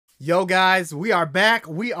Yo guys, we are back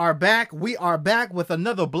with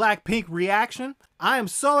another Blackpink reaction. I am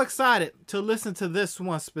so excited to listen to this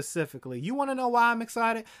one specifically. You want to know why I'm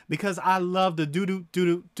excited? Because I love the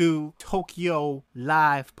do Tokyo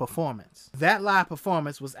live performance. That live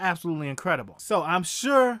performance was absolutely incredible. So I'm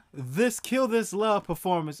sure this Kill This Love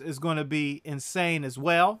performance is going to be insane as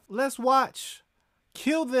well. Let's watch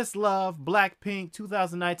Kill This Love Blackpink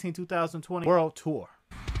 2019-2020 World Tour.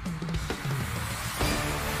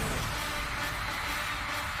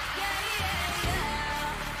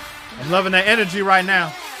 I'm loving that energy right now.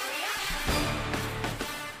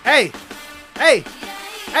 Hey, hey,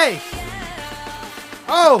 hey.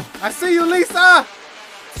 Oh, I see you, Lisa.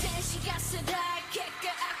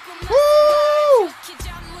 Woo!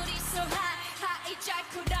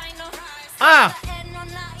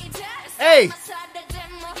 Hey,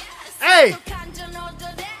 hey.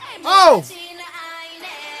 Oh.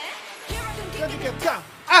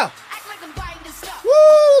 Oh.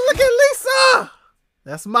 Woo, look at Lisa.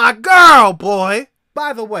 That's my girl, boy.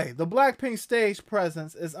 By the way, the Blackpink stage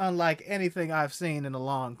presence is unlike anything I've seen in a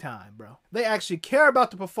long time, bro. They actually care about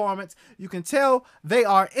the performance. You can tell they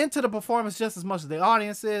are into the performance just as much as the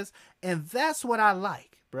audience is, and that's what I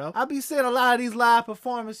like, bro. I be seeing a lot of these live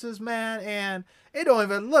performances, man, and it don't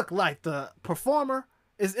even look like the performer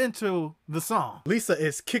is into the song. Lisa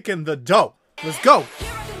is kicking the dough. Let's go.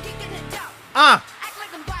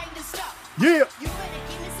 Yeah.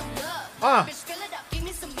 What?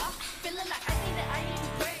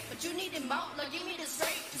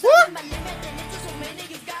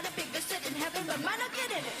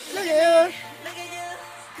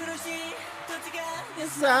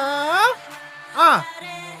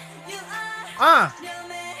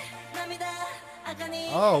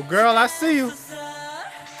 Oh, girl, I see you.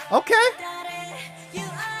 Okay.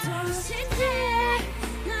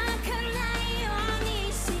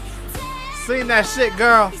 Seen that shit,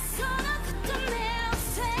 girl.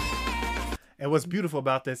 And what's beautiful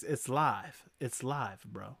about this, it's live. It's live,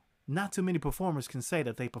 bro. Not too many performers can say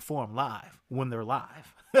that they perform live when they're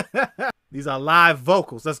live. These are live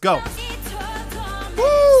vocals. Let's go.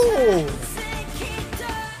 Woo!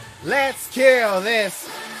 Let's kill this.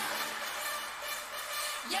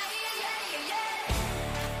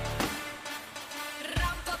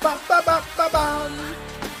 Ba, ba, ba, ba, ba.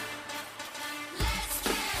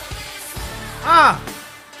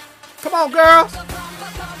 Come on, girl.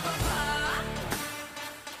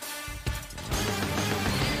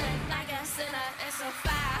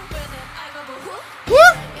 Woo!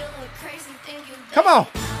 Come on.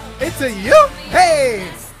 It's a you. Hey.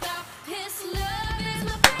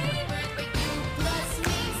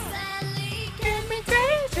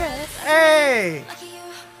 Hey.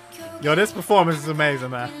 Yo, this performance is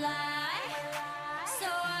amazing, man.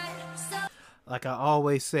 Like I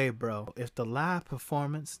always say, bro, if the live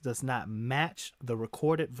performance does not match the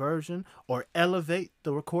recorded version or elevate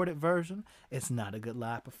the recorded version, it's not a good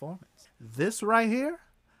live performance. This right here,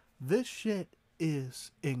 this shit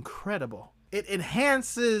is incredible. It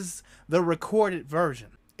enhances the recorded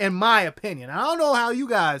version, in my opinion. I don't know how you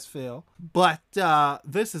guys feel, but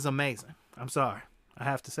this is amazing. I'm sorry. I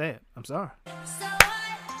have to say it. I'm sorry.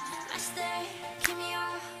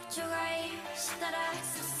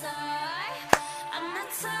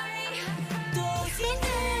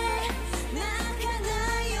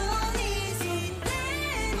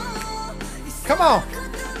 Come on.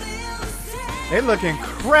 They look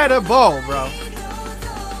incredible, bro.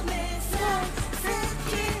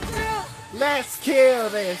 Let's kill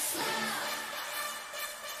this.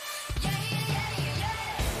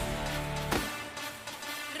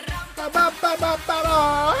 Ba, ba, ba, ba, ba,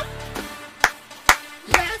 ba.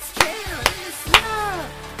 Let's kill this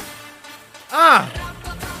love.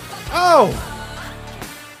 Oh.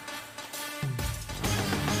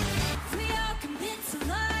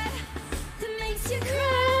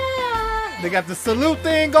 They got the salute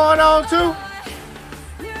thing going on too.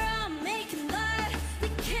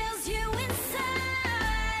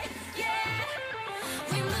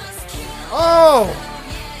 Oh.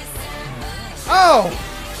 Oh.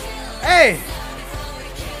 Hey.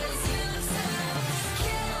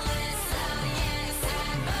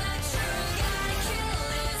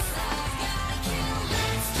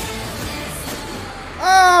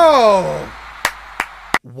 Oh.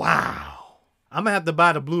 Wow. I'm gonna have to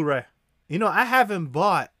buy the Blu-ray. You know, I haven't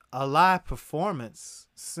bought a live performance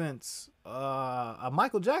since a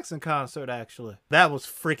Michael Jackson concert, actually. That was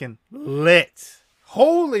freaking lit.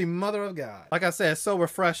 Holy mother of God. Like I said, it's so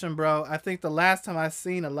refreshing, bro. I think the last time I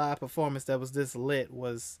seen a live performance that was this lit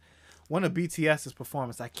was One of BTS's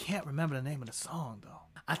performance. I can't remember the name of the song though.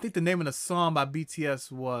 I think the name of the song by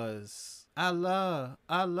BTS was I love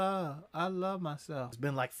myself. It's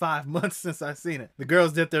been like 5 months since I've seen it. The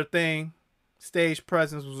girls did their thing. Stage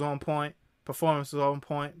presence was on point. Performance was on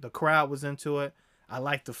point. The crowd was into it. I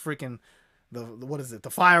like the freaking what is it? The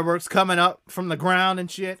fireworks coming up from the ground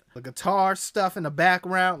and shit. The guitar stuff in the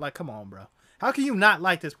background. Like, come on, bro. How can you not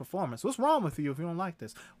like this performance? What's wrong with you if you don't like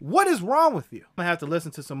this? What is wrong with you? I'm gonna have to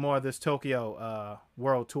listen to some more of this Tokyo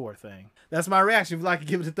world tour thing. That's my reaction. If you like it,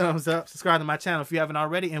 give it a thumbs up. Subscribe to my channel if you haven't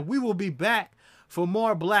already. And we will be back for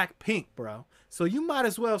more Blackpink, bro. So you might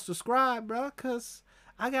as well subscribe, bro, because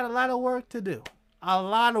I got a lot of work to do. A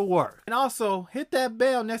lot of work. And also, hit that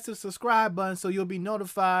bell next to the subscribe button so you'll be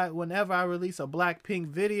notified whenever I release a Blackpink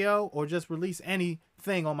video or just release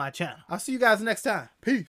anything on my channel. I'll see you guys next time. Peace.